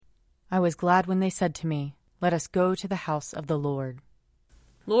I was glad when they said to me, "Let us go to the house of the Lord."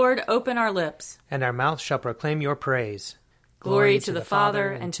 Lord, open our lips, and our mouth shall proclaim your praise. Glory to the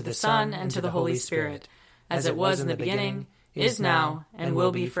Father, and to the Son, and to the Holy Spirit, as it was in the beginning, is now, and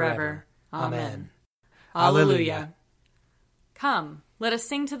will be forever. Amen. Alleluia. Come, let us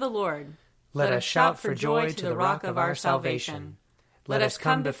sing to the Lord. Let us shout for joy to the rock of our salvation. Let us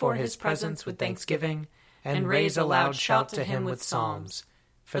come before his presence with thanksgiving, and raise a loud shout to him with psalms.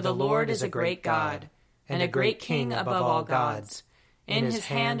 For the Lord is a great God, and a great King above all gods. In his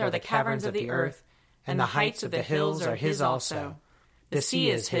hand are the caverns of the earth, and the heights of the hills are his also. The sea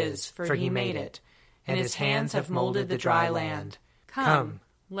is his, for he made it, and his hands have molded the dry land. Come,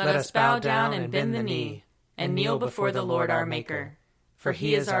 let us bow down and bend the knee, and kneel before the Lord our Maker. For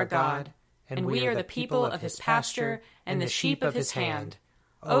he is our God, and we are the people of his pasture and the sheep of his hand.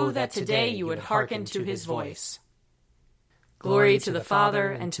 Oh, that today you would hearken to his voice. Glory to the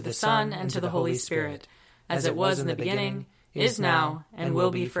Father, and to the Son, and to the Holy Spirit, as it was in the beginning, is now, and will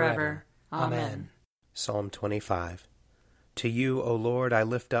be forever. Amen. Psalm 25. To you, O Lord, I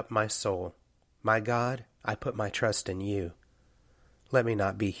lift up my soul. My God, I put my trust in you. Let me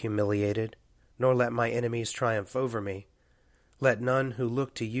not be humiliated, nor let my enemies triumph over me. Let none who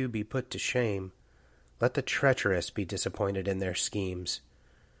look to you be put to shame. Let the treacherous be disappointed in their schemes.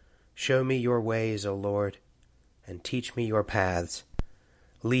 Show me your ways, O Lord, and teach me your paths.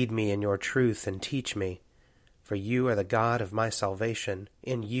 Lead me in your truth and teach me, for you are the God of my salvation.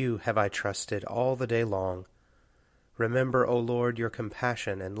 In you have I trusted all the day long. Remember, O Lord, your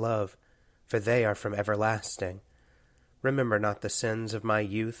compassion and love, for they are from everlasting. Remember not the sins of my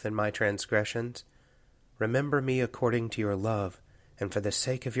youth and my transgressions. Remember me according to your love, and for the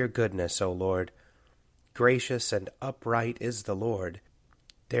sake of your goodness, O Lord. Gracious and upright is the Lord.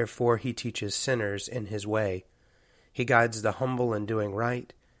 Therefore he teaches sinners in his way. He guides the humble in doing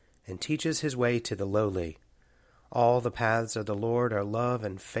right, and teaches his way to the lowly. All the paths of the Lord are love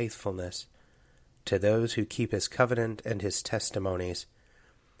and faithfulness to those who keep his covenant and his testimonies.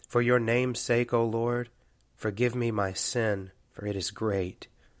 For your name's sake, O Lord, forgive me my sin, for it is great.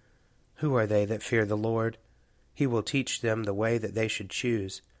 Who are they that fear the Lord? He will teach them the way that they should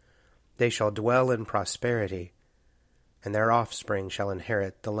choose. They shall dwell in prosperity, and their offspring shall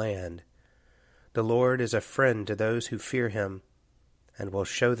inherit the land. The Lord is a friend to those who fear him, and will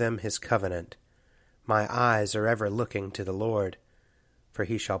show them his covenant. My eyes are ever looking to the Lord, for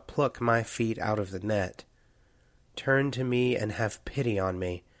he shall pluck my feet out of the net. Turn to me and have pity on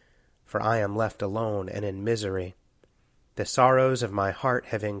me, for I am left alone and in misery. The sorrows of my heart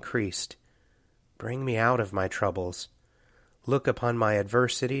have increased. Bring me out of my troubles. Look upon my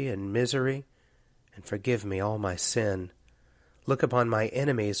adversity and misery, and forgive me all my sin. Look upon my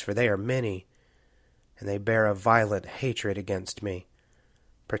enemies, for they are many, and they bear a violent hatred against me.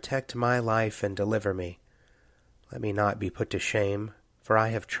 Protect my life and deliver me. Let me not be put to shame, for I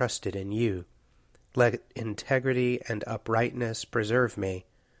have trusted in you. Let integrity and uprightness preserve me,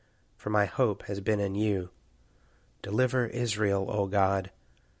 for my hope has been in you. Deliver Israel, O God,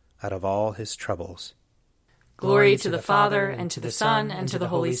 out of all his troubles. Glory to the Father, and to the Son, and to the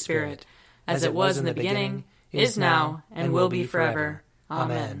Holy Spirit, as it was in the beginning, is now, and will be forever.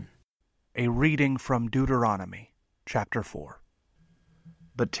 Amen. A reading from Deuteronomy, chapter 4.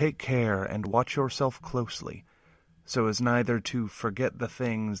 But take care and watch yourself closely, so as neither to forget the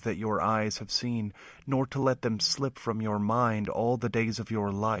things that your eyes have seen, nor to let them slip from your mind all the days of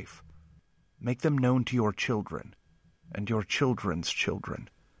your life. Make them known to your children, and your children's children.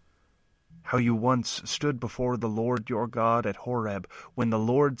 How you once stood before the Lord your God at Horeb, when the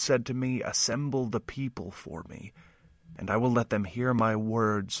Lord said to me, "Assemble the people for me, and I will let them hear my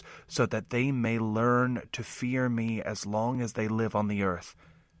words, so that they may learn to fear me as long as they live on the earth,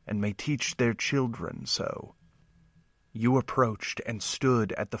 and may teach their children so." You approached and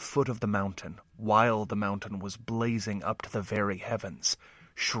stood at the foot of the mountain, while the mountain was blazing up to the very heavens,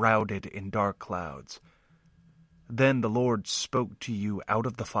 shrouded in dark clouds. Then the Lord spoke to you out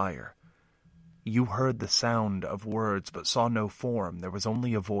of the fire. You heard the sound of words, but saw no form. There was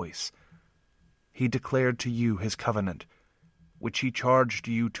only a voice. He declared to you his covenant, which he charged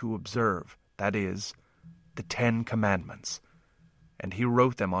you to observe, that is, the 10 Commandments. And he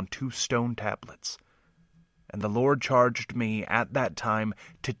wrote them on 2 stone tablets. And the Lord charged me at that time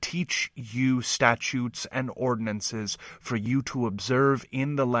to teach you statutes and ordinances for you to observe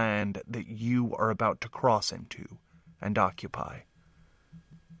in the land that you are about to cross into and occupy.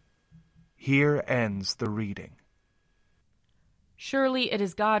 Here ends the reading. Surely it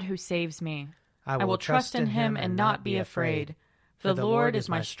is God who saves me. I will trust in him and not be afraid. The Lord is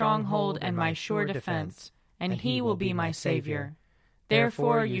my stronghold and my sure defense, and he will be my Savior.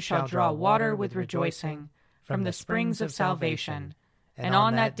 Therefore you shall draw water with rejoicing from the springs of salvation. And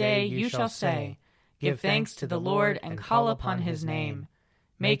on that day you shall say, Give thanks to the Lord and call upon his name.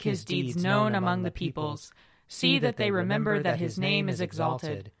 Make his deeds known among the peoples. See that they remember that his name is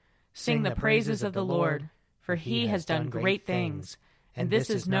exalted. Sing the praises of the Lord, for he has done great things, and this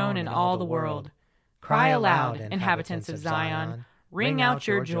is known in all the world. Cry aloud, inhabitants of Zion, ring out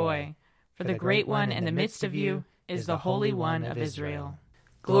your joy, for the great one in the midst of you is the Holy One of Israel.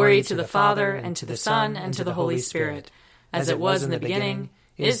 Glory to the Father, and to the Son, and to the Holy Spirit, as it was in the beginning,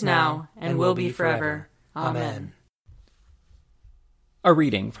 is now, and will be forever. Amen. A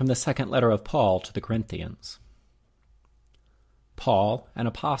reading from the second letter of Paul to the Corinthians. Paul, an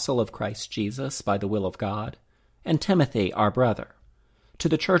apostle of Christ Jesus by the will of God, and Timothy, our brother, to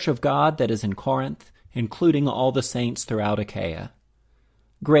the church of God that is in Corinth, including all the saints throughout Achaia.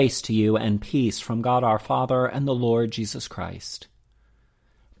 Grace to you and peace from God our Father and the Lord Jesus Christ.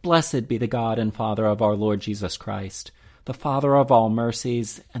 Blessed be the God and Father of our Lord Jesus Christ, the Father of all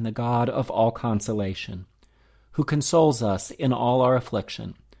mercies and the God of all consolation, who consoles us in all our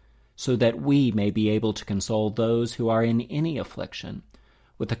affliction, so that we may be able to console those who are in any affliction,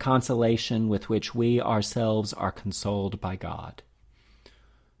 with the consolation with which we ourselves are consoled by God.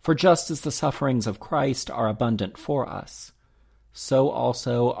 For just as the sufferings of Christ are abundant for us, so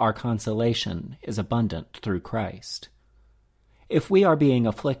also our consolation is abundant through Christ. If we are being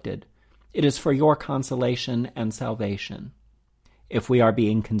afflicted, it is for your consolation and salvation. If we are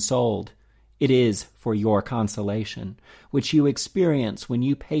being consoled, it is for your consolation, which you experience when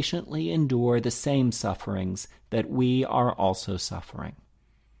you patiently endure the same sufferings that we are also suffering.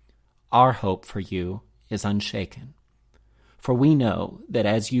 Our hope for you is unshaken, for we know that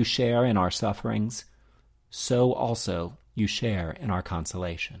as you share in our sufferings, so also you share in our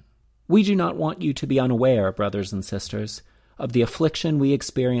consolation. We do not want you to be unaware, brothers and sisters, of the affliction we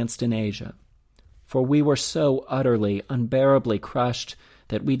experienced in Asia, for we were so utterly, unbearably crushed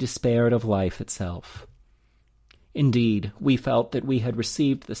that we despaired of life itself. Indeed, we felt that we had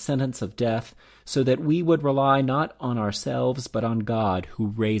received the sentence of death, so that we would rely not on ourselves, but on God who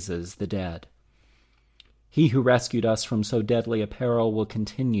raises the dead. He who rescued us from so deadly a peril will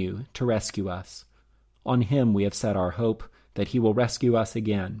continue to rescue us. On him we have set our hope that he will rescue us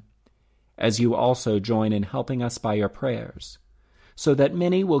again, as you also join in helping us by your prayers, so that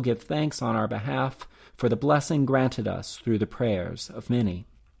many will give thanks on our behalf for the blessing granted us through the prayers of many.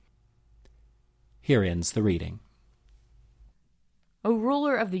 Here ends the reading. O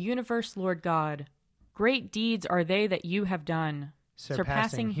ruler of the universe, Lord God, great deeds are they that you have done,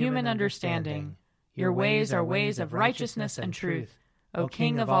 surpassing human understanding. Your ways are ways of righteousness and truth, O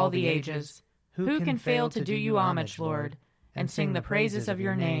King of all the ages. Who can fail to do you homage, Lord, and sing the praises of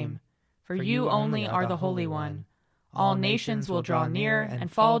your name? For you only are the Holy One. All nations will draw near and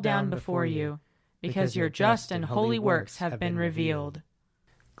fall down before you, because your just and holy works have been revealed.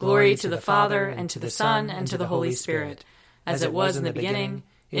 Glory to the Father, and to the Son, and to the Holy Spirit, as it was in the beginning,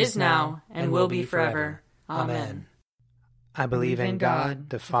 is now, and will be forever. Amen. I believe in God,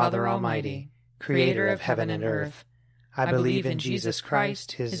 the Father Almighty, creator of heaven and earth. I believe in Jesus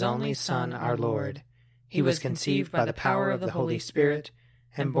Christ, his only Son, our Lord. He was conceived by the power of the Holy Spirit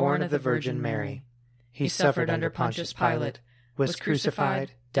and born of the Virgin Mary. He suffered under Pontius Pilate, was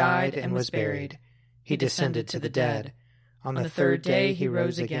crucified, died, and was buried. He descended to the dead. On the third day he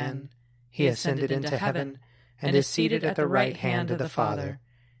rose again. He ascended into heaven and is seated at the right hand of the Father.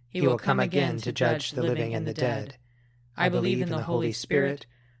 He will come again to judge the living and the dead. I believe in the Holy Spirit,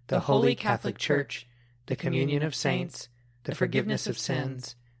 the Holy Catholic Church, the communion of saints, the forgiveness of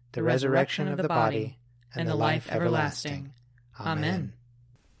sins, the resurrection of the body, and the life everlasting. Amen.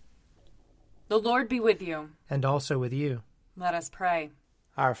 The Lord be with you. And also with you. Let us pray.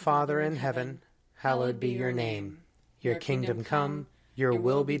 Our Father in heaven, hallowed be your name. Your kingdom come, your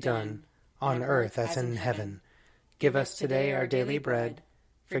will be done, on earth as in heaven. Give us today our daily bread.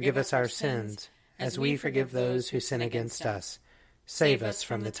 Forgive us our sins, as we forgive those who sin against us. Save us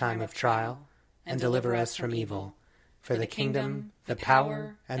from the time of trial, and deliver us from evil. For the kingdom, the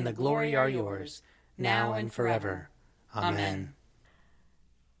power, and the glory are yours, now and forever. Amen.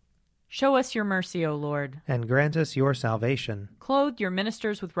 Show us your mercy, O Lord. And grant us your salvation. Clothe your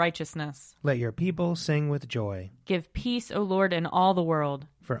ministers with righteousness. Let your people sing with joy. Give peace, O Lord, in all the world.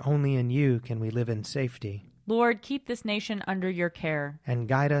 For only in you can we live in safety. Lord, keep this nation under your care. And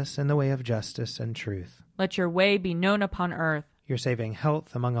guide us in the way of justice and truth. Let your way be known upon earth. Your saving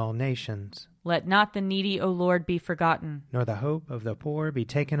health among all nations. Let not the needy, O Lord, be forgotten. Nor the hope of the poor be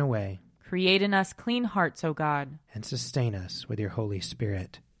taken away. Create in us clean hearts, O God. And sustain us with your Holy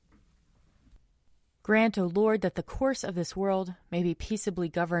Spirit. Grant, O Lord, that the course of this world may be peaceably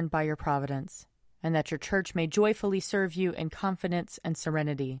governed by your providence, and that your church may joyfully serve you in confidence and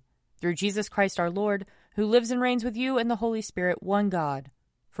serenity. Through Jesus Christ our Lord, who lives and reigns with you and the Holy Spirit, one God,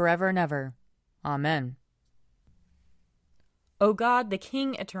 forever and ever. Amen. O God, the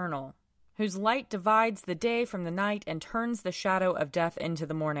King eternal, whose light divides the day from the night and turns the shadow of death into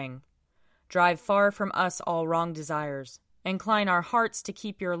the morning, drive far from us all wrong desires, incline our hearts to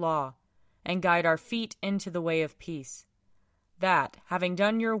keep your law, and guide our feet into the way of peace, that, having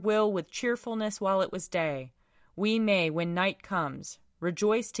done your will with cheerfulness while it was day, we may, when night comes,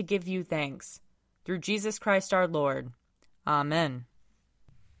 rejoice to give you thanks. Through Jesus Christ our Lord. Amen.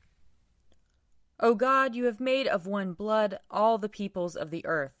 O God, you have made of one blood all the peoples of the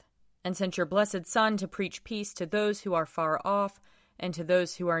earth, and sent your blessed Son to preach peace to those who are far off and to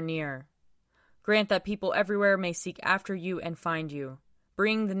those who are near. Grant that people everywhere may seek after you and find you.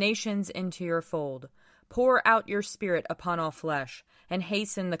 Bring the nations into your fold. Pour out your Spirit upon all flesh, and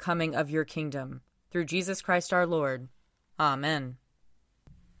hasten the coming of your kingdom. Through Jesus Christ our Lord. Amen.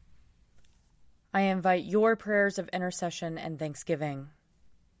 I invite your prayers of intercession and thanksgiving.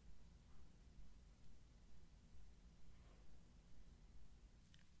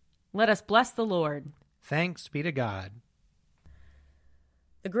 Let us bless the Lord. Thanks be to God.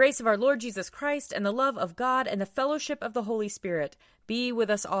 The grace of our Lord Jesus Christ, and the love of God, and the fellowship of the Holy Spirit be with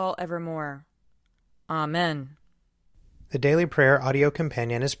us all evermore. Amen. The Daily Prayer audio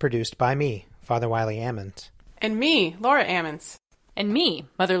companion is produced by me, Father Wiley Ammons. And me, Laura Ammons. And me,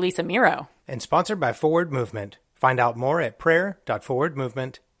 Mother Lisa Meirow. And sponsored by Forward Movement. Find out more at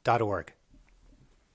prayer.forwardmovement.org.